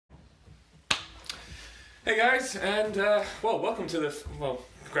Hey guys, and welcome to the,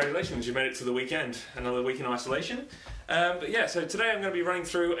 congratulations, you made it to the weekend, another week in isolation. But yeah, so today I'm going to be running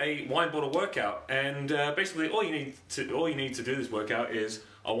through a wine bottle workout, and basically all you need to do this workout is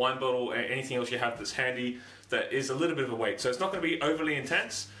a wine bottle and anything else you have that's handy that is a little bit of a weight. So it's not going to be overly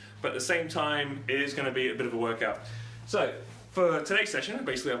intense, but at the same time it is going to be a bit of a workout. So for today's session,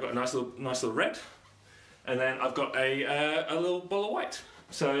 basically I've got a nice little red, and then I've got a little bottle of white.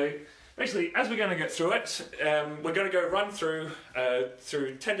 So basically, as we're going to get through it, we're going to go run through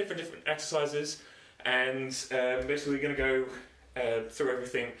 10 different exercises, and basically we're going to go through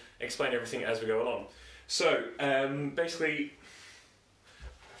everything, explain everything as we go along. So basically,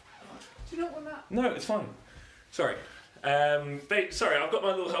 do you not want that? No, it's fine. Sorry. Sorry, I've got my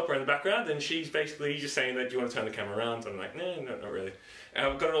little helper in the background, and she's basically just saying that, do you want to turn the camera around? I'm like, no, not really.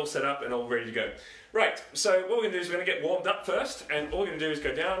 I've got it all set up and all ready to go. Right, so what we're going to do is we're going to get warmed up first, and all we're going to do is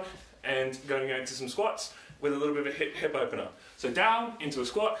go down and going into some squats with a little bit of a hip opener. So down into a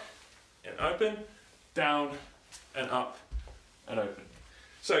squat and open, down and up and open.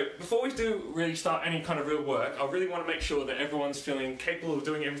 So before we do really start any kind of real work, I really want to make sure that everyone's feeling capable of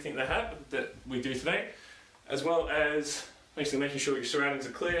doing everything that we do today, as well as basically making sure your surroundings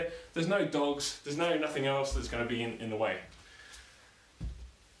are clear. There's no dogs, there's nothing else that's going to be in the way.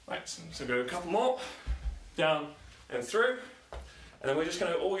 Right, so go a couple more, down and through, and then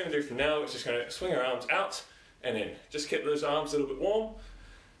all we're going to do from now is just going to swing our arms out and in. Just keep those arms a little bit warm,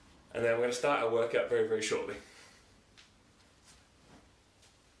 and then we're going to start our workout very, very shortly.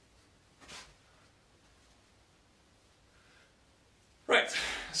 Right,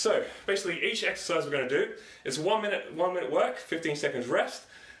 so basically each exercise we're going to do is 1 minute work, 15 seconds rest.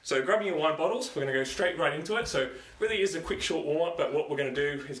 So grabbing your wine bottles, we're going to go straight right into it. So really is a quick short warm up, but what we're going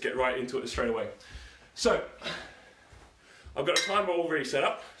to do is get right into it straight away. So I've got a timer already set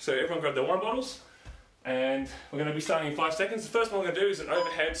up, so everyone grab their wine bottles, and we're going to be starting in 5 seconds. The first one we're going to do is an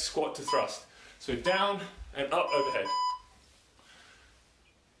overhead squat to thrust. So down and up overhead.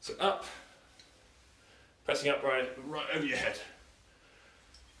 So up, pressing up right over your head.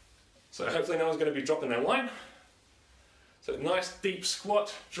 So hopefully no one's going to be dropping their line. So nice deep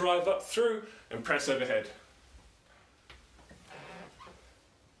squat, drive up through and press overhead.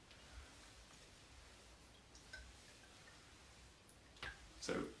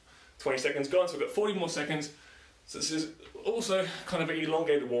 So 20 seconds gone, so we've got 40 more seconds. So this is also kind of an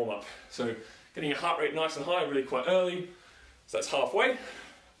elongated warm up. So getting your heart rate nice and high really quite early. So that's halfway.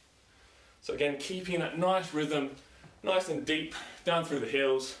 So again, keeping that nice rhythm, nice and deep, down through the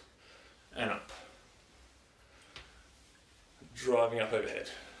heels and up. Driving up overhead.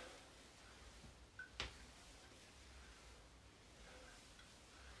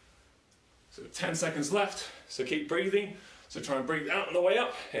 So 10 seconds left, so keep breathing. So try and breathe out on the way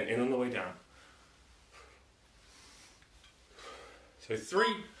up and in on the way down. So 3,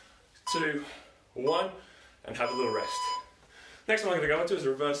 2, 1, and have a little rest. Next one I'm going to go into is a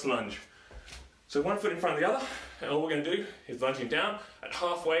reverse lunge. So one foot in front of the other, and all we're going to do is lunging down. At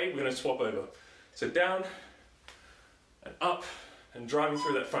halfway, we're going to swap over. So down and up and driving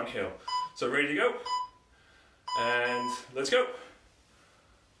through that front heel. So ready to go, and let's go.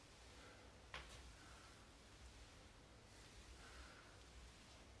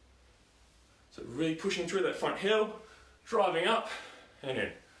 So really pushing through that front heel, driving up and in.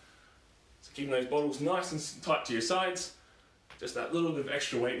 So keeping those bottles nice and tight to your sides, just that little bit of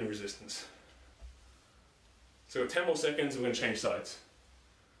extra weight and resistance. So we've got 10 more seconds, we're going to change sides.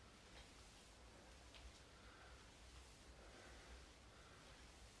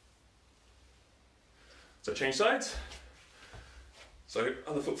 So change sides. So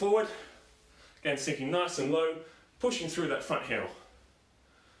other foot forward. Again, sinking nice and low, pushing through that front heel.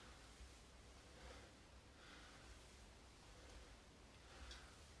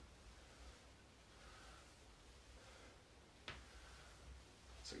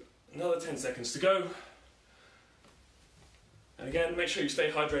 So another 10 seconds to go. And again, make sure you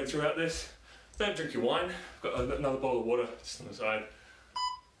stay hydrated throughout this. Don't drink your wine. I've got another bottle of water just on the side.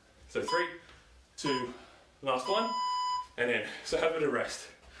 So 3, 2, last one, and in. So have a bit of rest.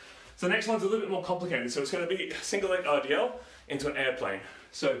 So the next one's a little bit more complicated. So it's going to be single leg RDL into an airplane.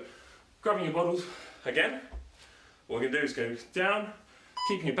 So grabbing your bottles again, what we're going to do is go down,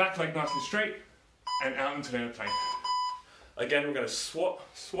 keeping your back leg nice and straight, and out into an airplane. Again, we're going to swap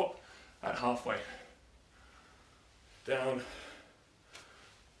at halfway. Down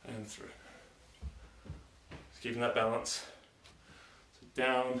and through. Just keeping that balance. So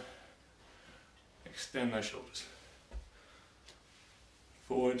down, extend those shoulders.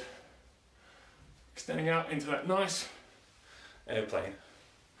 Forward, extending out into that nice airplane.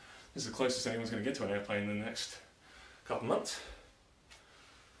 This is the closest anyone's going to get to an airplane in the next couple of months.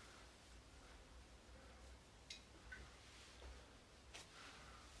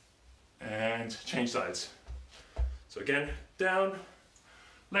 And change sides. So again, down,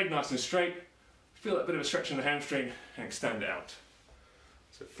 leg nice and straight, feel that bit of a stretch in the hamstring and extend out.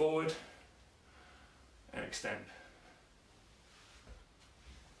 So forward and extend.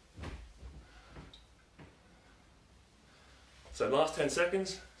 So last 10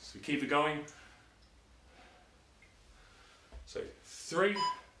 seconds, so keep it going. So 3,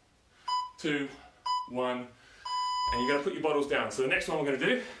 2, 1, and you're going to put your bottles down. So the next one we're going to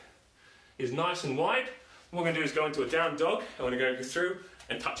do is nice and wide. What we're going to do is go into a down dog, and we're going to go through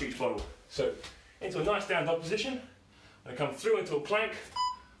and touch each bottle. So into a nice down dog position, I'm going to come through into a plank,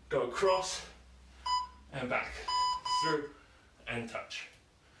 go across and back, through and touch.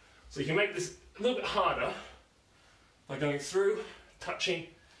 So you can make this a little bit harder by going through, touching,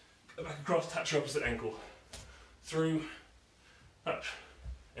 go back across, touch your opposite ankle, through, touch,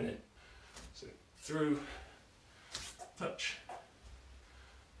 and in. So through, touch,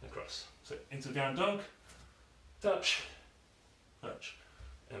 and across. So into down dog, touch, touch,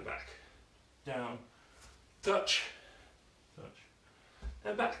 and back. Down, touch, touch,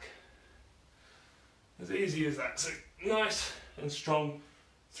 and back. As easy as that. So nice and strong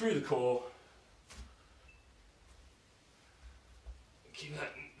through the core. Keep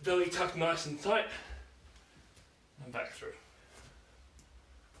that belly tucked nice and tight, and back through.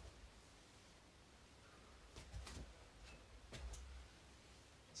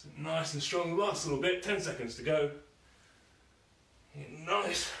 So nice and strong, last little bit, 10 seconds to go.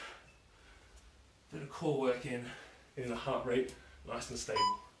 Nice bit of core work in, getting the heart rate nice and stable.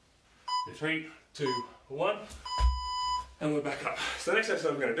 3, 2, 1, and we're back up. So the next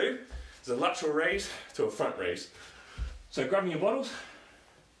exercise we're going to do is a lateral raise to a front raise. So grabbing your bottles,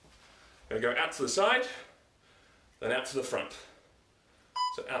 going to go out to the side, then out to the front.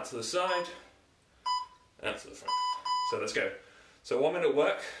 So out to the side, and out to the front. So let's go. So 1 minute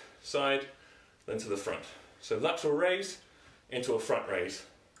work, side, then to the front. So lateral raise into a front raise.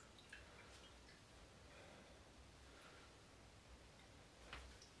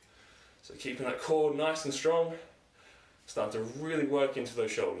 So keeping that core nice and strong, start to really work into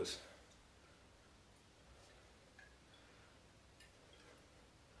those shoulders.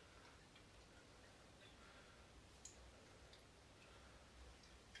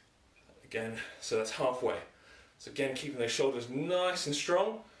 Again, so that's halfway. So again, keeping those shoulders nice and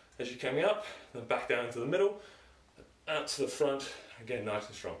strong as you're coming up, then back down into the middle, out to the front, again nice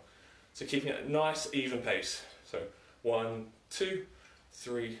and strong. So keeping it a nice even pace. So 1, 2,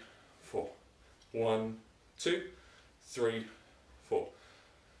 3, 4. 1, 2, 3, 4.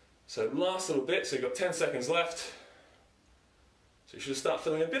 So last little bit, so you've got 10 seconds left. So you should start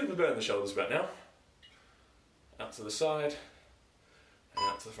feeling a bit of a burn in the shoulders about now. Out to the side, and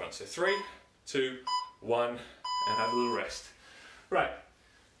out to the front. So 3, 2, 1, and have a little rest. Right,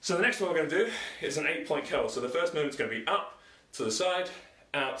 so the next one we're going to do is an 8-point curl. So the first movement's going to be up, to the side,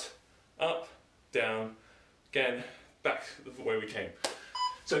 out, up, down, again, back the way we came.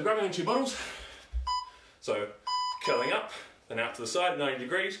 So grabbing onto your bottles, so curling up, then out to the side, 90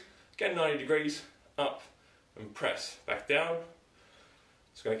 degrees, again 90 degrees, up, and press, back down.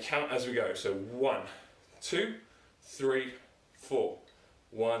 It's going to count as we go. So 1, 2, 3, 4.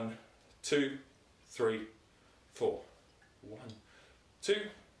 1, 2, 3, 4. 1, 2,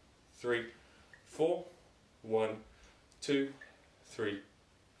 3, 4. 1, 2, 3,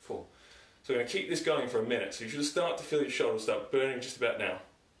 4. So we're going to keep this going for a minute. So you should start to feel your shoulders start burning just about now.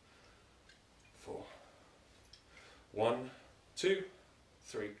 4. 1, 2,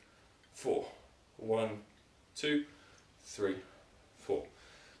 3, 4. 1, 2, 3, 4.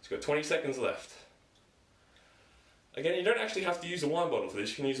 So we've got 20 seconds left. Again, you don't actually have to use a wine bottle for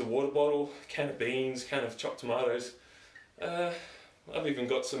this. You can use a water bottle, can of beans, can of chopped tomatoes. I've even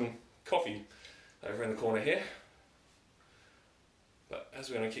got some coffee over in the corner here. But as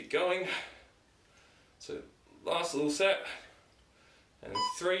we're going to keep going, so last little set, and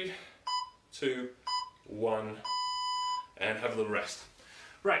 3, 2, 1, and have a little rest.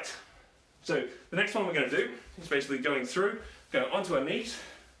 Right, so the next one we're going to do is basically going through, going onto our knees,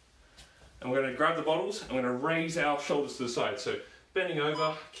 and we're going to grab the bottles and we're going to raise our shoulders to the side. So bending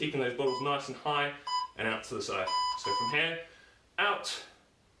over, keeping those bottles nice and high, and out to the side. So from here, out,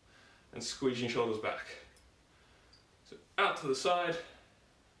 and squeeze your shoulders back. So out to the side,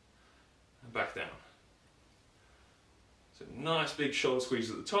 and back down. So nice big shoulder squeeze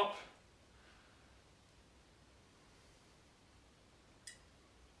at the top.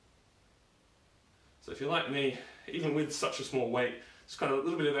 So if you're like me, even with such a small weight, It's got a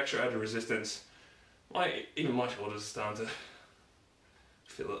little bit of extra added resistance. Even my shoulders are starting to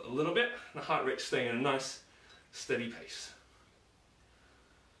feel it a little bit. The heart rate's staying at a nice, steady pace.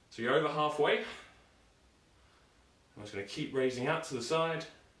 So you're over halfway. I'm just going to keep raising out to the side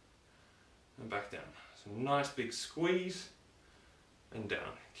and back down. So nice big squeeze and down.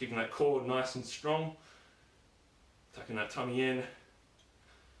 Keeping that core nice and strong. Tucking that tummy in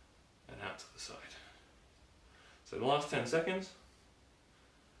and out to the side. So the last 10 seconds.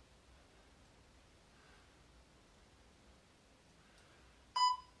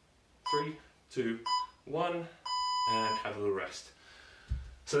 3, 2, 1, and have a little rest.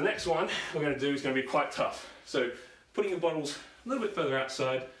 So the next one we're going to do is going to be quite tough. So putting your bottles a little bit further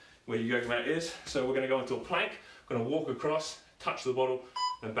outside where your yoga mat is. So we're going to go into a plank. We're going to walk across, touch the bottle,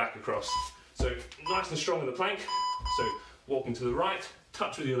 and back across. So nice and strong in the plank. So walking to the right,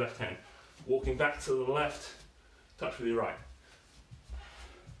 touch with your left hand. Walking back to the left, touch with your right.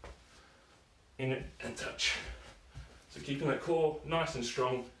 In it and touch. So keeping that core nice and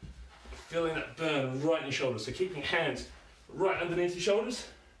strong. Feeling that burn right in your shoulders. So keeping hands right underneath your shoulders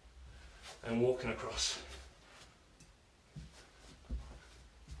and walking across.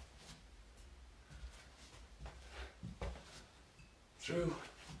 Through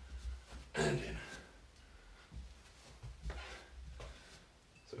and in.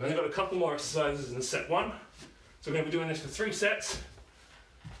 So we've only got a couple more exercises in set 1. So we're going to be doing this for 3 sets.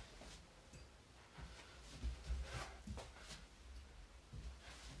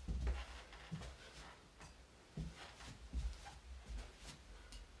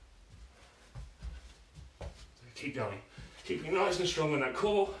 Keep going. Keeping nice and strong on that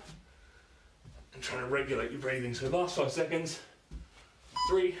core and trying to regulate your breathing. So last 5 seconds.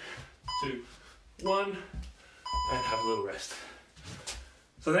 3, 2, 1, and have a little rest.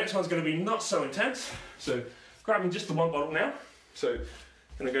 So the next one's going to be not so intense. So grabbing just the one bottle now. So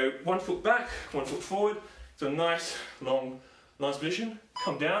going to go 1 foot back, 1 foot forward. So a nice, long, nice position.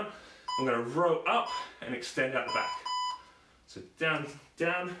 Come down. I'm going to row up and extend out the back. So down,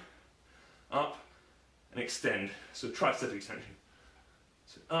 down, up, and extend. So tricep extension.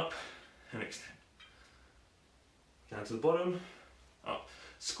 So up and extend. Down to the bottom, up.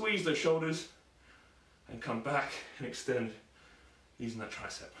 Squeeze those shoulders and come back and extend using that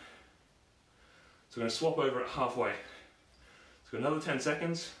tricep. So we're going to swap over at halfway. So another 10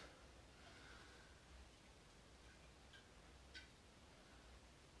 seconds.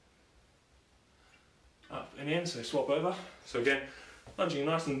 Up and in, so swap over. So again, lunging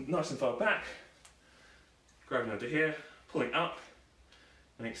nice and far back. Grabbing under here, pulling up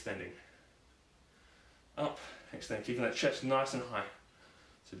and extending. Up, extend, keeping that chest nice and high.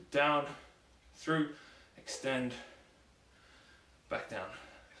 So down, through, extend, back down.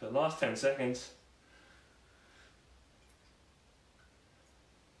 So last 10 seconds.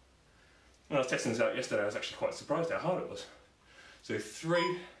 When I was testing this out yesterday, I was actually quite surprised how hard it was. So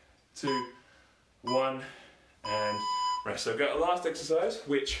 3, 2, 1, and rest. So we've got a last exercise,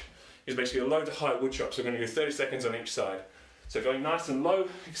 which is basically a low to high wood chop. So we're going to do 30 seconds on each side. So going nice and low,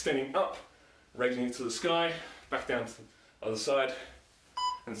 extending up, raising it to the sky, back down to the other side,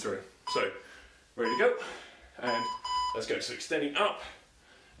 and through. So, ready to go, and let's go. So extending up,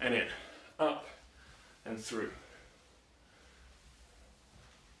 and in, up, and through.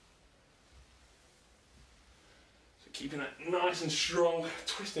 So keeping that nice and strong,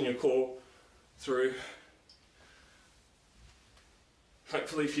 twisting your core through.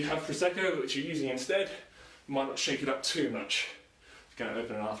 Hopefully if you have Prosecco, which you're using instead, you might not shake it up too much. You're going to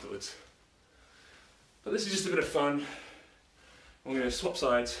open it afterwards. But this is just a bit of fun. I'm going to swap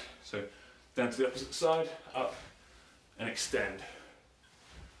sides, so down to the opposite side, up and extend.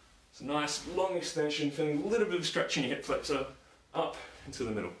 It's a nice long extension, feeling a little bit of stretch in your hip flexor, up into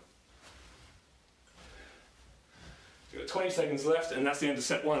the middle. So you've got 20 seconds left, and that's the end of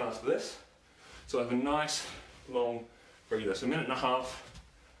set 1 after this. So I have a nice long breather, so 1.5 minutes.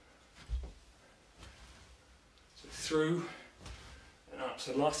 So through and up,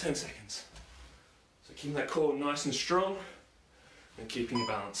 so the last 10 seconds. So keeping that core nice and strong and keeping your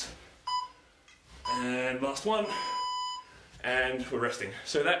balance. And last one, and we're resting.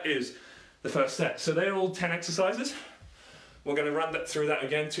 So that is the first set. So they're all 10 exercises. We're going to run through that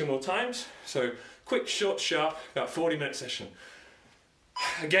again 2 more times. So quick, short, sharp, about 40-minute session.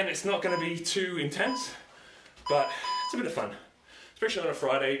 Again, it's not going to be too intense, but it's a bit of fun. Especially on a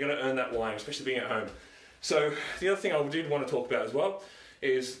Friday, you're going to earn that wine, especially being at home. So the other thing I did want to talk about as well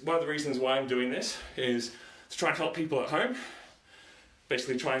is one of the reasons why I'm doing this is to try and help people at home.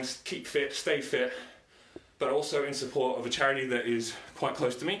 Basically try and keep fit, stay fit, but also in support of a charity that is quite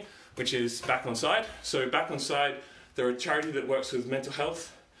close to me, which is Back On Side. So Back On Side They're a charity that works with mental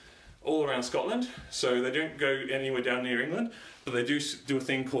health all around Scotland, so they don't go anywhere down near England, but they do a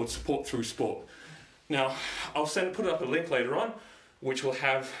thing called Support Through Sport. Now, I'll put up a link later on, which will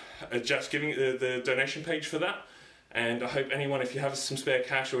have just giving the donation page for that, and I hope anyone, if you have some spare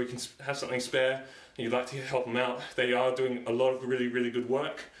cash or you can have something spare and you'd like to help them out, they are doing a lot of really, really good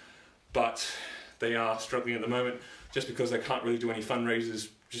work, but they are struggling at the moment just because they can't really do any fundraisers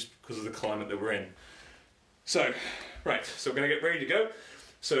just because of the climate that we're in. So, right, so we're going to get ready to go.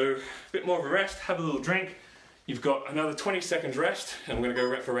 So, a bit more of a rest, have a little drink. You've got another 20 seconds rest, and we're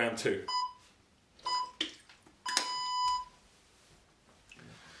going to go for round 2.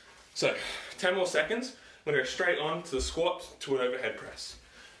 So, 10 more seconds. I'm going to go straight on to the squat to an overhead press.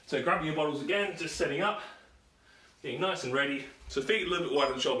 So, grabbing your bottles again, just setting up, getting nice and ready. So, feet a little bit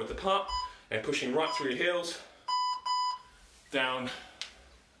wider than shoulder width apart, and pushing right through your heels, down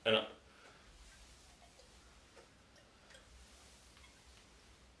and up.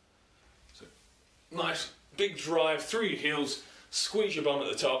 So, nice big drive through your heels, squeeze your bum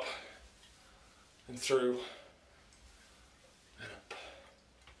at the top, and through and up.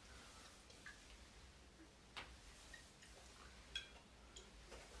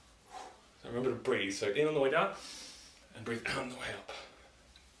 So remember to breathe. So in on the way down, and breathe out on the way up.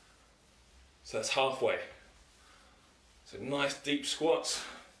 So that's halfway. So nice deep squats.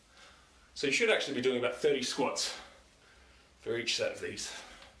 So you should actually be doing about 30 squats for each set of these.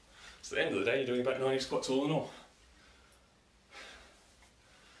 So at the end of the day, you're doing about 90 squats all in all.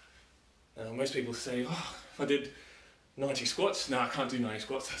 Now most people say, oh, if I did 90 squats, no, I can't do 90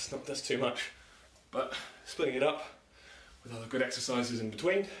 squats, that's too much. But splitting it up with other good exercises in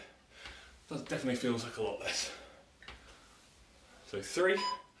between, definitely feels like a lot less. So 3,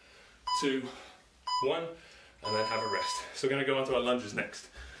 2, 1, and then have a rest. So we're going to go on to our lunges next.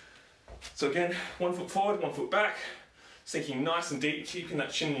 So again, 1 foot forward, 1 foot back, sinking nice and deep, keeping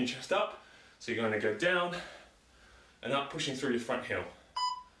that chin in your chest up. So you're going to go down and up, pushing through your front heel.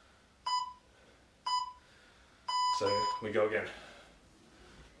 So we go again.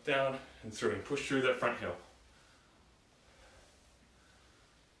 Down and through, and push through that front heel.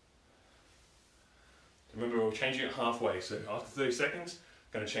 Remember, we're changing it halfway, so after 30 seconds,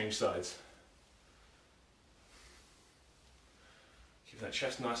 going to change sides. Keep that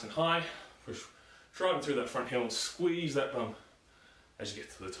chest nice and high, push, driving through that front heel and squeeze that bum as you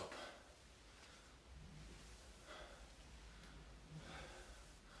get to the top.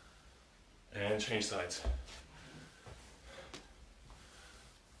 And change sides.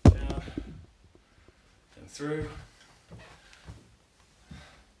 Down and through.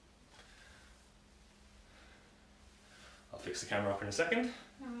 I'll fix the camera up in a second.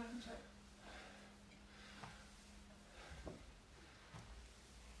 No, I'm sorry.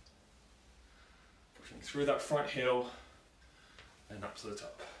 Pushing through that front heel and up to the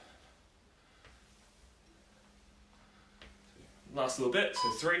top. Last little bit,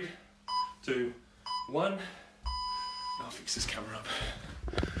 so 3, 2, 1. I'll fix this camera up.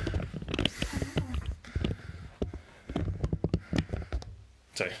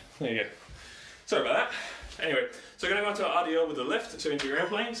 So, there you go. Sorry about that. Anyway, so we're going to go onto our RDL with the lift, so into your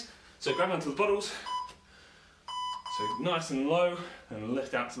airplanes. So grab onto the bottles. So nice and low, and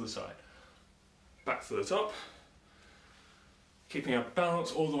lift out to the side. Back to the top. Keeping our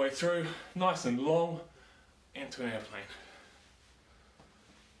balance all the way through, nice and long, into an airplane.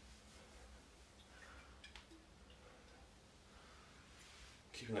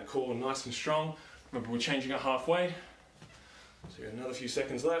 Keeping that core nice and strong. Remember, we're changing it halfway. So you have another few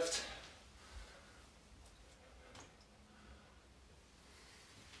seconds left.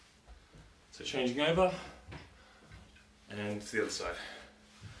 So changing over, and to the other side.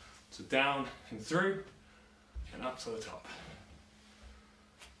 So down and through, and up to the top.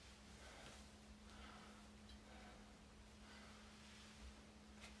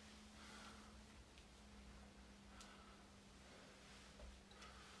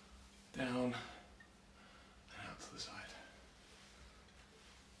 Down, and out to the side.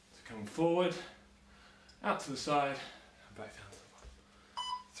 So coming forward, out to the side, and back down to the bottom.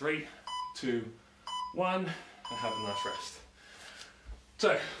 3, 2, 1, and have a nice rest.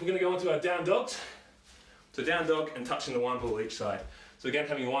 So we're going to go on to our down dogs. So down dog and touching the wine bottle each side. So again,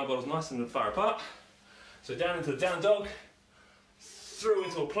 having your wine bottles nice and far apart. So down into the down dog, through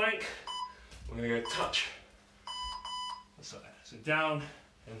into a plank. We're going to go touch the side. So down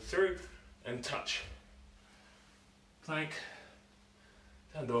and through and touch. Plank,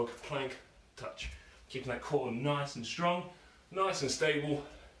 down dog, plank, touch. Keeping that core nice and strong, nice and stable.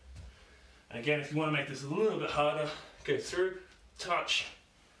 And again, if you want to make this a little bit harder, go through, touch,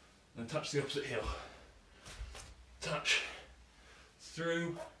 and touch the opposite heel. touch,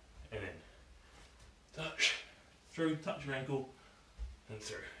 through, and in. Touch, through, touch your ankle, and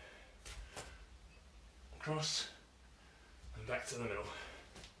through. Cross, and back to the middle.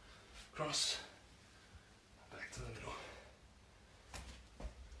 Cross, back to the middle.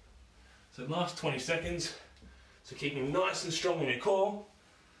 So last 20 seconds, so keeping nice and strong in your core,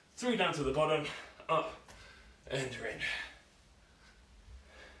 through down to the bottom, up, and you're in.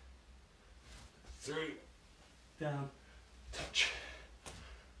 Through, down, touch,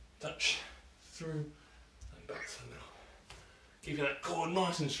 touch, through, and back to the middle. Keeping that core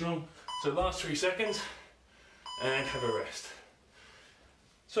nice and strong. So last 3 seconds, and have a rest.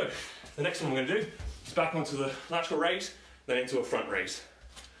 So the next one we're going to do is back onto the lateral raise, then into a front raise.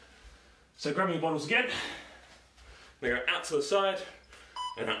 So grabbing your bottles again, they go out to the side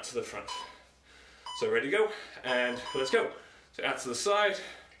and out to the front. So ready to go, and let's go. So out to the side,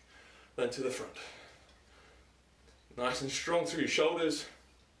 then to the front. Nice and strong through your shoulders.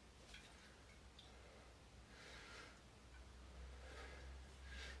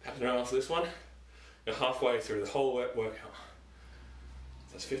 Happen around after this one, you're halfway through the whole workout.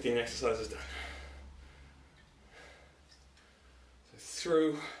 That's 15 exercises done. So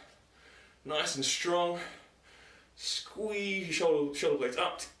through, nice and strong. Squeeze your shoulder blades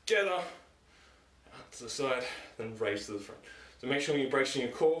up together, out to the side, then raise to the front. So make sure you're bracing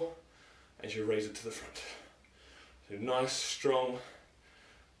your core as you raise it to the front. So nice, strong,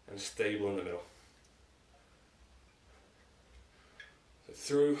 and stable in the middle. So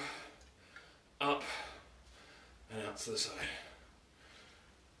through, up, and out to the side.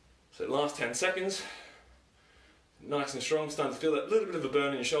 So last 10 seconds, nice and strong, starting to feel that little bit of a burn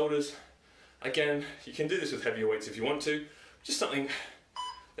in your shoulders. Again, you can do this with heavier weights if you want to, just something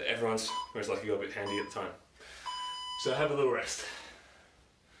that everyone's most likely got a bit handy at the time. So have a little rest.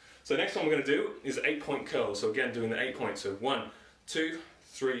 So next one we're going to do is 8-point curls. So again, doing the 8 points. So 1, 2,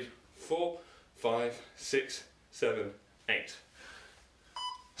 3, 4, 5, 6, 7, 8.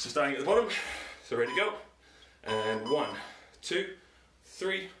 So starting at the bottom, so ready to go. And 1, 2,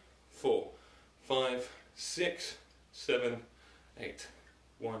 3, 4, 5, 6, 7, 8.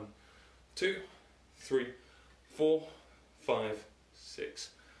 1, 2, 3, 4, 5, 6,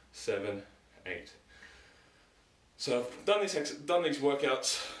 7, 8. So I've done these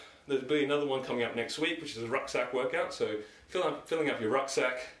workouts. There'll be another one coming up next week, which is a rucksack workout. So filling up your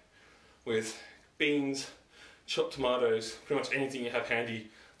rucksack with beans, chopped tomatoes, pretty much anything you have handy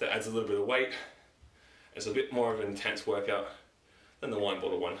that adds a little bit of weight. It's a bit more of an intense workout than the wine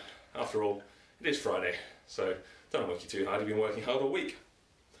bottle one. After all, it is Friday, so don't work you too hard. You've been working hard all week.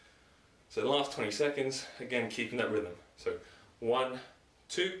 So the last 20 seconds, again, keeping that rhythm. So 1,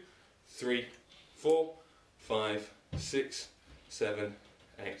 2, 3, 4, 5, 6, 7,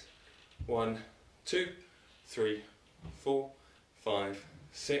 8. 1, 2, 3, 4, 5,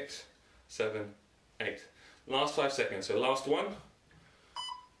 6, 7, 8. Last 5 seconds. So last one,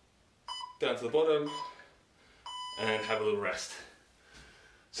 down to the bottom, and have a little rest.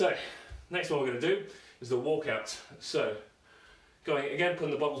 So next one we're going to do is the walkout. So going again,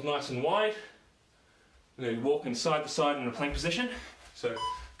 putting the bottles nice and wide. We're going to be walking side to side in a plank position. So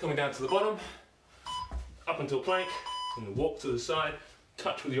coming down to the bottom, up until plank, and walk to the side,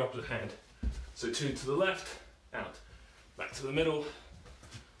 touch with your opposite hand. So 2 to the left, out, back to the middle,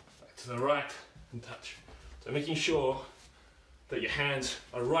 back to the right, and touch. So making sure that your hands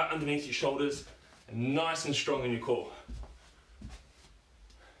are right underneath your shoulders and nice and strong in your core.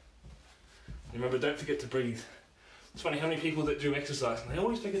 Remember, don't forget to breathe. It's funny how many people that do exercise and they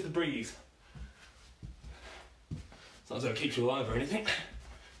always forget to breathe. It's not as though it keeps you alive or anything,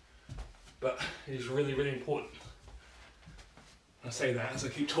 but it is really, really important. I say that as I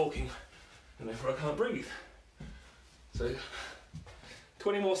keep talking and therefore I can't breathe. So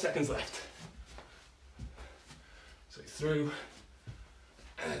 20 more seconds left. So through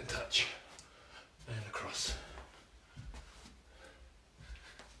and touch and across.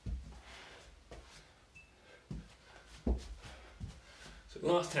 So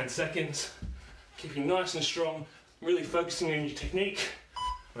last 10 seconds, keeping nice and strong, really focusing on your technique,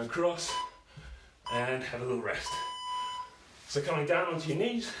 and across, and have a little rest. So coming down onto your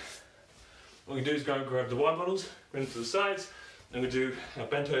knees, what we do is go and grab the wine bottles, bring them to the sides, and we do a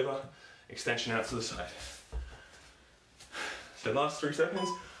bent over extension out to the side. So last 3 seconds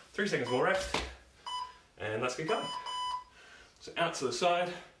more rest, and let's get going. So out to the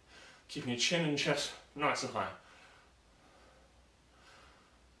side, keeping your chin and chest nice and high.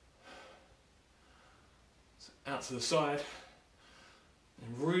 So out to the side,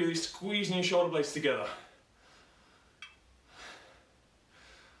 and really squeezing your shoulder blades together.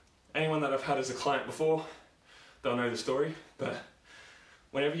 Anyone that I've had as a client before, they'll know the story. But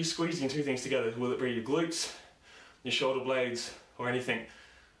whenever you're squeezing two things together, will it be your glutes, your shoulder blades, or anything?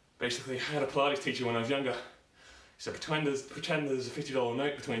 Basically, I had a Pilates teacher when I was younger. He said, pretend there's a $50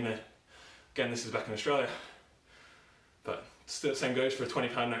 note between there. Again, this is back in Australia. But still the same goes for a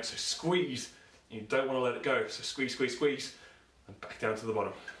 £20 note. So squeeze, you don't want to let it go. So squeeze, squeeze, squeeze, and back down to the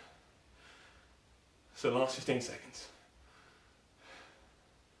bottom. So the last 15 seconds.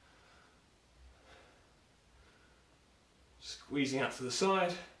 Squeezing out to the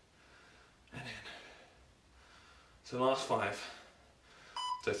side, and in. So the last 5.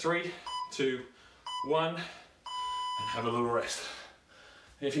 So 3, 2, 1, and have a little rest.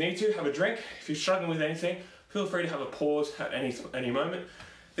 And if you need to, have a drink. If you're struggling with anything, feel free to have a pause at any moment.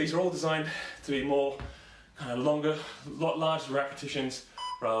 These are all designed to be more kind of longer, larger repetitions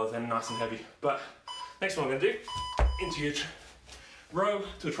rather than nice and heavy. But next one I'm going to do, into your row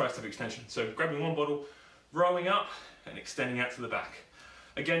to a tricep extension. So grabbing one bottle, rowing up and extending out to the back.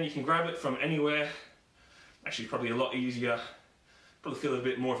 Again, you can grab it from anywhere. Actually, probably a lot easier. Probably feel a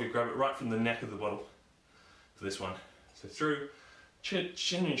bit more if you grab it right from the neck of the bottle for this one. So through,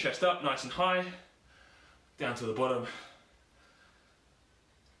 chin and chest up, nice and high, down to the bottom.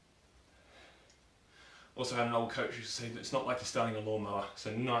 Also had an old coach who used to say that it's not like you're starting a lawnmower,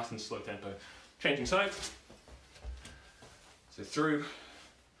 so nice and slow tempo. Changing sides. So through,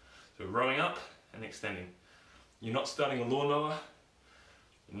 so rowing up and extending. You're not starting a lawnmower,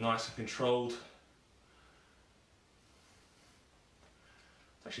 nice and controlled.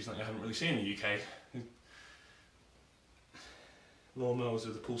 It's actually something I haven't really seen in the UK. Lawnmowers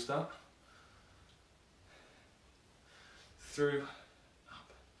with a pull start. Through,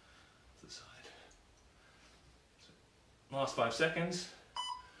 up, to the side. So last 5 seconds.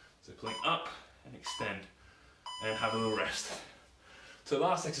 So pulling up and extend and have a little rest. So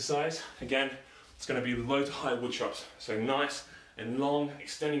last exercise, again, it's going to be low to high wood chops. So nice and long,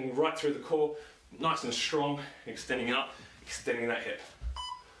 extending right through the core, nice and strong, extending up, extending that hip.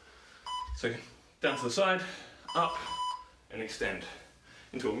 So down to the side, up and extend.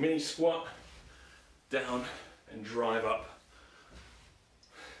 Into a mini squat, down and drive up.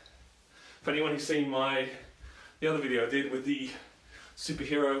 For anyone who's seen the other video I did with the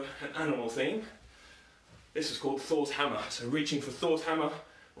superhero and animal theme, this is called Thor's hammer. So reaching for Thor's hammer,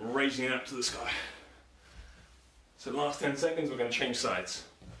 raising it up to the sky. So the last 10 seconds, we're going to change sides.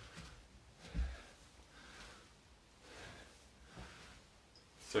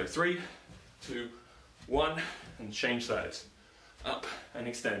 So 3, 2, 1, and change sides. Up and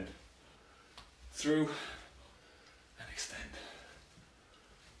extend. Through and extend.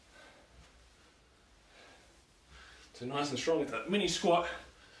 So nice and strong with that mini squat,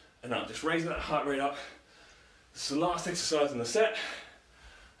 and now just raise that heart rate up. This is the last exercise in the set,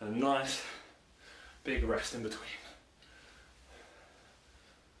 and a nice big rest in between.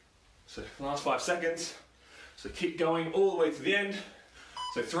 So last 5 seconds. So keep going all the way to the end.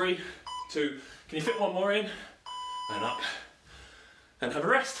 So 3, 2, can you fit one more in? And up. And have a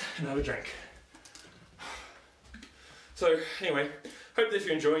rest and have a drink. So anyway, hope that if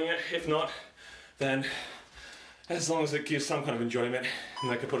you're enjoying it, if not, then as long as it gives some kind of enjoyment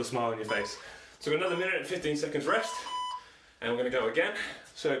and they can put a smile on your face. So we've got another minute and 15 seconds rest, and we're going to go again.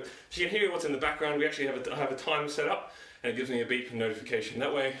 So if you can hear what's in the background, we actually have a timer set up, and it gives me a beep and notification.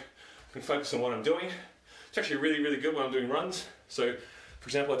 That way I can focus on what I'm doing. It's actually really, really good when I'm doing runs. So for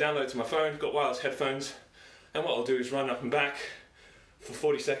example, I download it to my phone, got wireless headphones, and what I'll do is run up and back for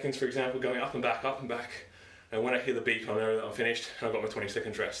 40 seconds, for example, going up and back, and when I hear the beep, I know that I'm finished and I've got my 20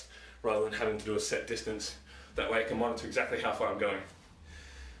 seconds rest, rather than having to do a set distance. That way I can monitor exactly how far I'm going.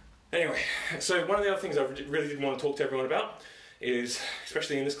 Anyway, so one of the other things I really did want to talk to everyone about is,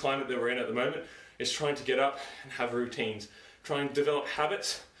 especially in this climate that we're in at the moment, is trying to get up and have routines. Try and develop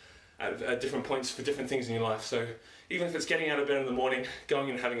habits at different points for different things in your life. So even if it's getting out of bed in the morning, going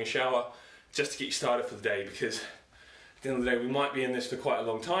and having a shower, just to get you started for the day, because at the end of the day we might be in this for quite a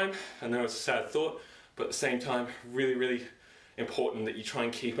long time. I know it's a sad thought, but at the same time, really, really important that you try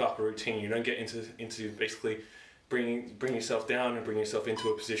and keep up a routine. You don't get into basically bringing yourself down and bring yourself into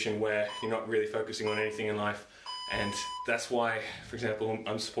a position where you're not really focusing on anything in life. And that's why, for example,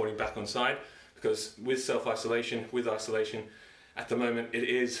 I'm supporting Back On Side, because with self-isolation, with isolation, at the moment it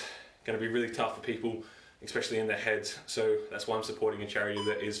is going to be really tough for people, especially in their heads. So that's why I'm supporting a charity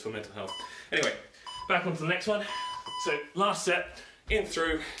that is for mental health. Anyway, back onto the next one. So last set, in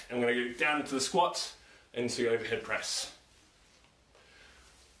through, and I'm going to go down into the squats, into overhead press.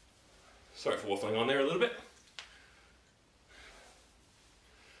 Sorry for waffling on there a little bit.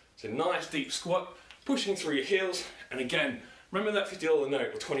 So nice deep squat, pushing through your heels, and again, remember that $50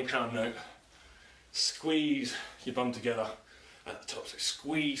 note or £20 note. squeeze your bum together at the top. So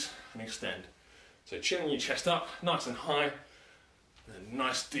squeeze and extend. So chin and your chest up, nice and high, and a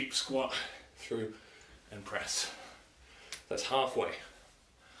nice deep squat through and press. That's halfway.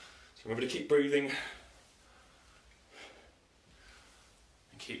 So remember to keep breathing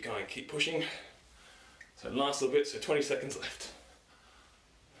and keep going, keep pushing. So last little bit, so 20 seconds left.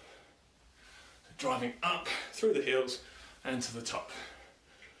 So driving up through the heels and to the top.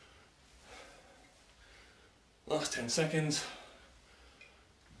 Last 10 seconds.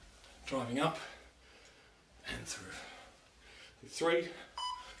 Driving up and through. 3,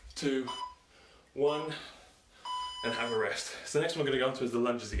 2, 1, and have a rest. So the next one we're going to go into is the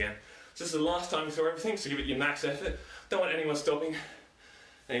lunges again. So this is the last time you throw everything, so give it your max effort. Don't want anyone stopping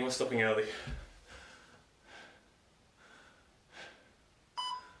early.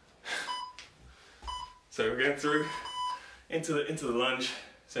 So we're going through into the lunge.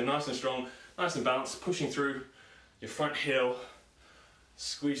 So nice and strong, nice and balanced, pushing through your front heel,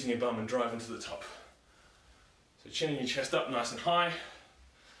 squeezing your bum and driving to the top. So chin and your chest up nice and high.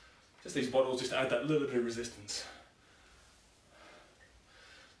 Just these bottles just add that little bit of resistance.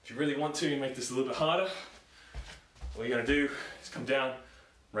 If you really want to, you make this a little bit harder. All you're going to do is come down,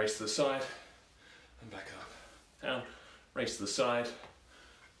 race to the side, and back up. Down, race to the side,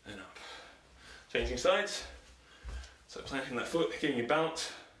 and up. Changing sides. So planting that foot, getting your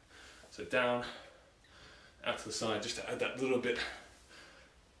balance. So down, out to the side, just to add that little bit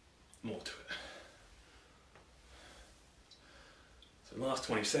more to it. So last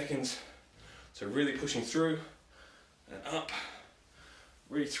 20 seconds. So really pushing through and up.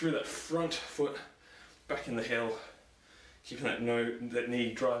 Really through that front foot, back in the heel, keeping that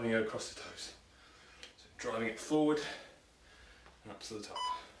knee driving across the toes. So driving it forward and up to the top.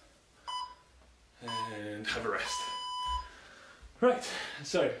 And have a rest. Right,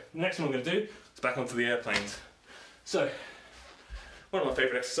 so next one I'm going to do is back onto the airplanes. So, one of my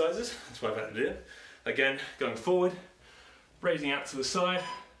favourite exercises, that's why I've added it in. Again, going forward, raising out to the side,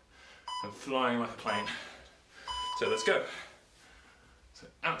 and flying like a plane. So let's go. So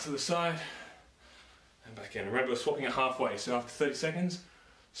out to the side, and back in. Remember, we're swapping it halfway, so after 30 seconds,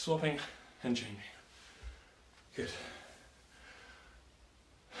 swapping and changing. Good.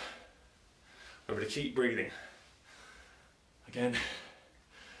 Remember to keep breathing. Again,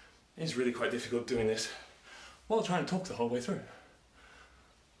 it's really quite difficult doing this while trying to talk the whole way through.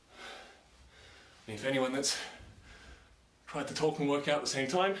 And if anyone that's tried to talk and work out at the same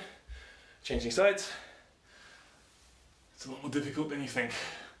time, changing sides, it's a lot more difficult than you think.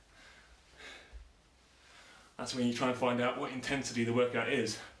 That's when you try and find out what intensity the workout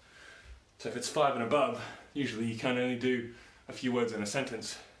is. So if it's 5 and above, usually you can only do a few words in a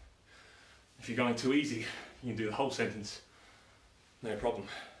sentence. If you're going too easy, you can do the whole sentence. No problem.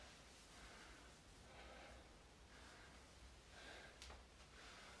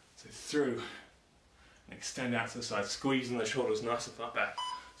 So through and extend out to the side, squeezing the shoulders nice and far back.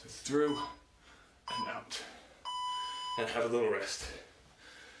 So through and out. And have a little rest.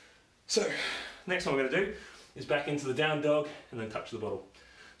 So, next one we're going to do is back into the down dog and then touch the bottle.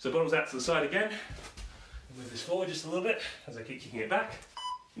 So bottle's out to the side again. Move this forward just a little bit as I keep kicking it back.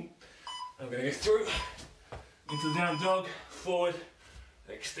 I'm going to go through into the down dog, forward,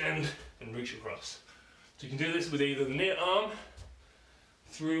 extend and reach across. So you can do this with either the near arm,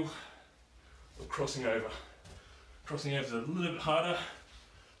 through, or crossing over. Crossing over is a little bit harder,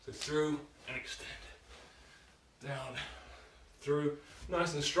 so through and extend. Down, through,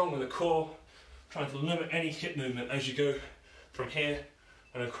 nice and strong with the core, trying to limit any hip movement as you go from here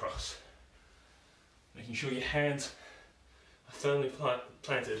and across. Making sure your hands are firmly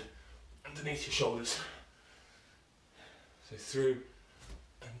planted underneath your shoulders. So through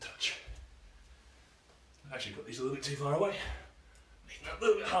and touch. I've actually got these a little bit too far away. Making that a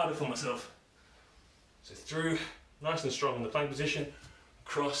little bit harder for myself. So through, nice and strong in the plank position,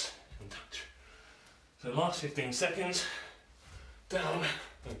 across and touch. So last 15 seconds, down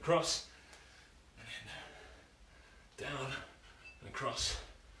and across, and in, down and across.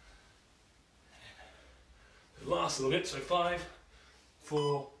 And in. The last little bit, so 5,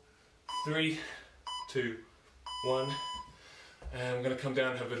 4, 3, 2, 1, and I'm going to come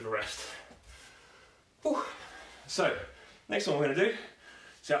down and have a bit of a rest. Whew. So, next one we're going to do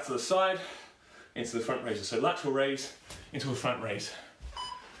is out to the side, into the front raiser. So lateral raise into a front raise.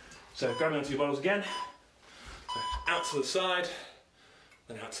 So grab onto your bottles again, so out to the side,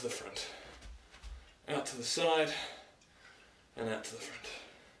 then out to the front. Out to the side, and out to the front.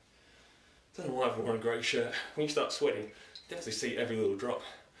 Don't know why I've worn a grey shirt. When you start sweating, you definitely see every little drop.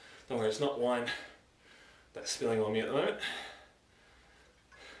 Don't worry, it's not wine that's spilling on me at the moment.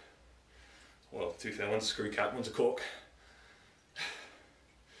 Well, to be fair, one's a screw cap, one's a cork. I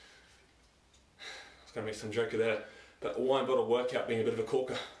was going to make some joke there, but a wine bottle workout being a bit of a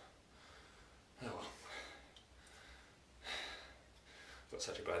corker. Oh well. I've got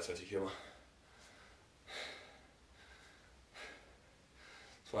such a bad sense of humour.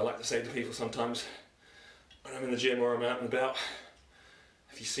 So I like to say to people sometimes, when I'm in the gym or I'm out and about,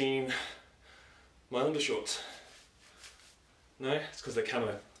 have you seen my undershorts? No? It's because they're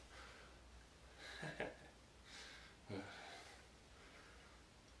camo.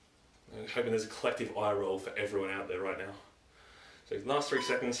 I'm hoping there's a collective eye roll for everyone out there right now. So last 3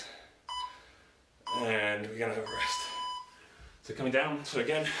 seconds, and we're going to have a rest. So coming down, so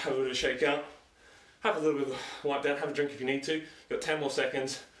again, have a little bit of a shake out, have a little bit of a wipe down, have a drink if you need to. You've got 10 more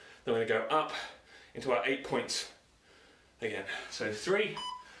seconds, then we're going to go up into our 8 points again. So 3,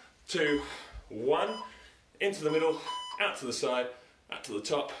 2, 1, into the middle, out to the side, out to the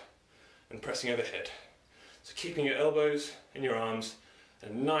top, and pressing overhead. So keeping your elbows and your arms at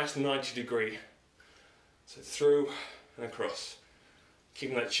a nice 90-degree. So through and across.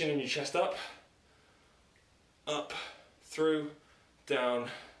 Keeping that chin and your chest up, through, down,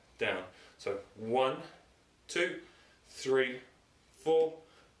 down. So 1, 2, 3, 4,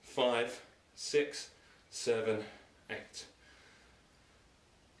 5, 6, 7, 8.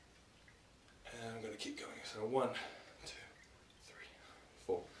 And I'm going to keep going. So 1, 2, 3,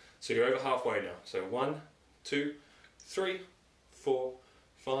 4. So you're over halfway now. So 1, 2, 3, 4,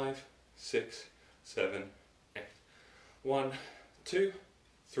 5, 6, 7, 8. 1, 2,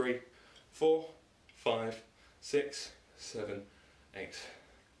 3, 4, 5, 6, 7, 8.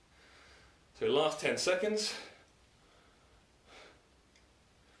 So last 10 seconds.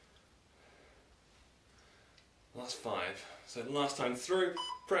 Last 5. So last time through,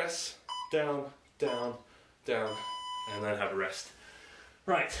 press, down, down, down, and then have a rest.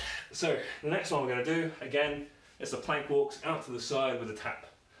 Right, so the next one we're going to do, again, is the plank walks out to the side with a tap.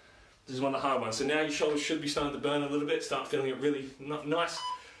 This is one of the hard ones. So now your shoulders should be starting to burn a little bit, start feeling a really nice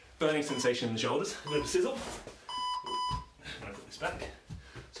burning sensation in the shoulders. A bit of a sizzle. I'm going to put this back.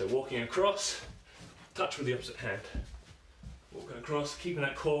 So walking across, touch with the opposite hand. Walking across, keeping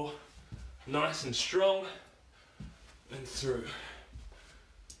that core nice and strong, and through.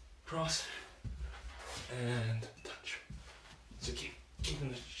 Cross, and touch. So keeping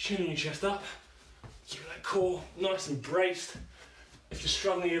the chin and your chest up, keeping that core nice and braced. If you're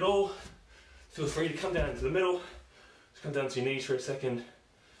struggling at all, feel free to come down into the middle, just come down to your knees for a second,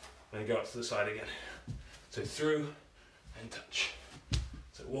 and go up to the side again. So through and touch.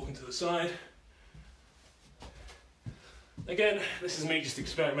 So walking to the side. Again, this is me just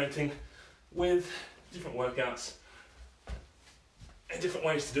experimenting with different workouts and different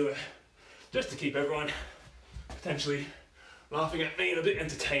ways to do it, just to keep everyone potentially laughing at me and a bit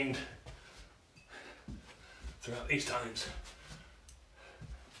entertained throughout these times.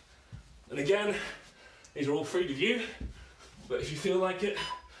 And again, these are all free to view, but if you feel like it,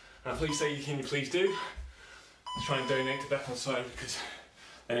 please say you can, you please do. Let's try and donate to Back on Side because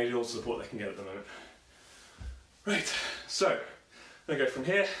they need all the support they can get at the moment. Right, so I'm going to go from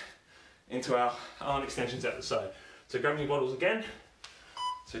here into our arm extensions at the side. So grabbing your bottles again,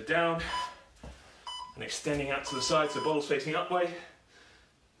 so down and extending out to the side, so bottles facing up way,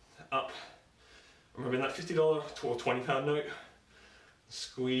 up. Remembering that $50 or £20 note,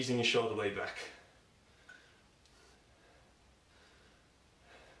 squeezing your shoulder blade back.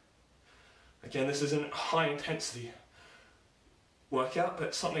 Again, this isn't a high intensity workout,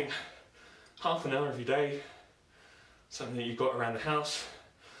 but something half an hour every day, something that you've got around the house.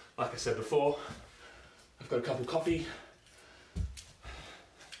 Like I said before, I've got a couple coffee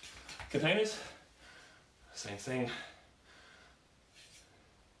containers, same thing.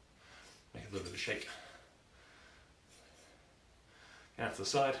 Make a little bit of a shake. Out to the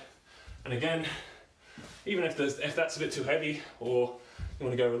side, and again, even if that's a bit too heavy or you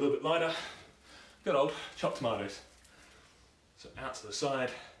want to go a little bit lighter, good old chopped tomatoes. So out to the side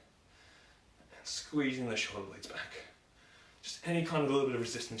and squeezing the shoulder blades back. Just any kind of little bit of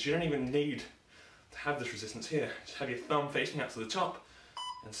resistance. You don't even need to have this resistance here. Just have your thumb facing out to the top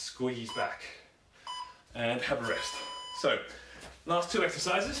and squeeze back and have a rest. So last 2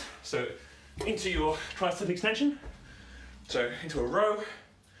 exercises. So into your tricep extension. So into a row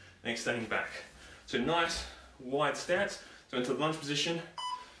and extending back. So nice wide stance. So into the lunge position,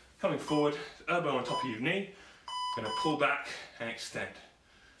 coming forward, elbow on top of your knee. Going to pull back and extend.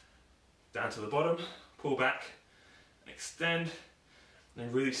 Down to the bottom, pull back, and extend, and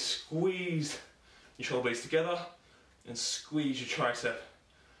then really squeeze your shoulder blades together and squeeze your tricep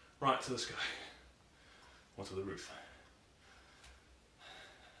right to the sky or to the roof.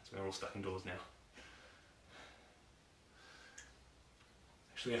 As So they're all stuck indoors now.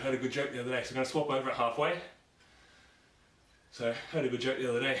 Actually, I heard a good joke the other day, so I'm going to swap over it halfway. So I heard a good joke the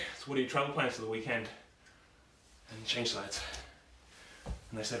other day. So what are your travel plans for the weekend? And change sides.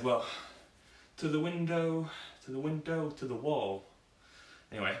 And they said, well, to the window, to the window, to the wall.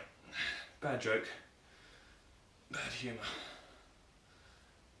 Anyway, bad joke, bad humour.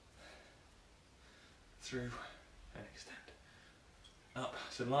 Through and extend. Up.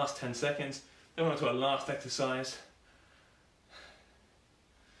 So the last 10 seconds. Then we're on to our last exercise.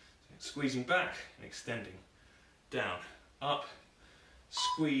 So squeezing back and extending. Down, up,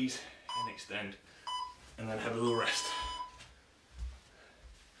 squeeze and extend. And then have a little rest.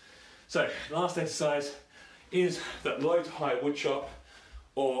 So, last exercise is that low to high wood chop,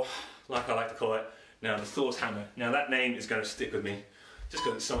 or like I like to call it now, the Thor's hammer. Now that name is going to stick with me, just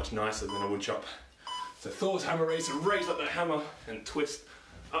because it's so much nicer than a wood chop. So Thor's hammer raise, so raise up that hammer and twist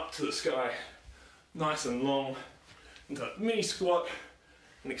up to the sky, nice and long, into that mini squat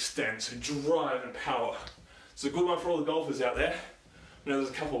and extend, so drive and power. It's a good one for all the golfers out there. I know there's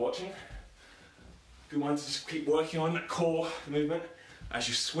a couple watching. Good one to just keep working on that core movement as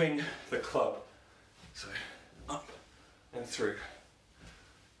you swing the club. So up and through.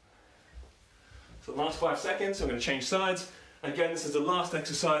 So the last 5 seconds, I'm going to change sides. Again, this is the last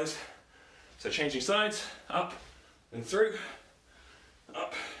exercise. So changing sides, up and through,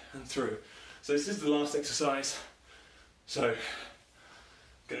 up and through. So this is the last exercise. So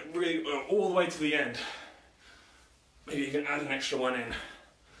going to really all the way to the end. Maybe you can add an extra one in,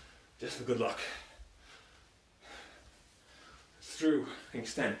 just for good luck. Through and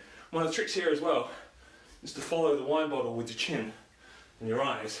extend. One of the tricks here as well is to follow the wine bottle with your chin and your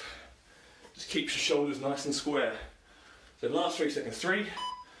eyes. Just keeps your shoulders nice and square. So last 3 seconds, 3,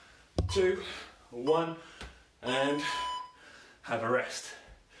 2, 1, and have a rest.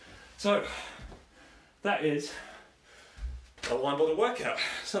 So that is a wine bottle workout.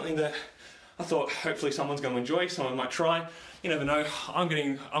 Something that I thought hopefully someone's going to enjoy, someone might try. You never know,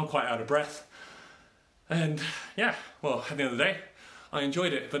 I'm quite out of breath. And yeah, well, at the end of the day, I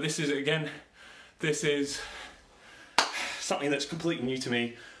enjoyed it. But this is something that's completely new to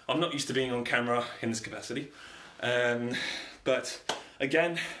me. I'm not used to being on camera in this capacity. But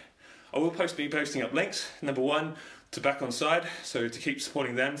again, I will be posting up links. Number one, to Back On Side, so to keep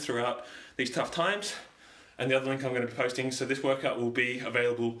supporting them throughout these tough times. And the other link I'm going to be posting, so this workout will be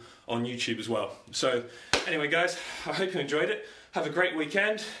available on YouTube as well. So anyway guys, I hope you enjoyed it. Have a great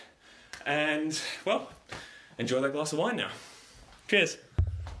weekend. And well, enjoy that glass of wine now. Cheers.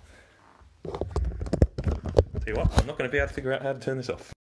 Tell you what, I'm not going to be able to figure out how to turn this off.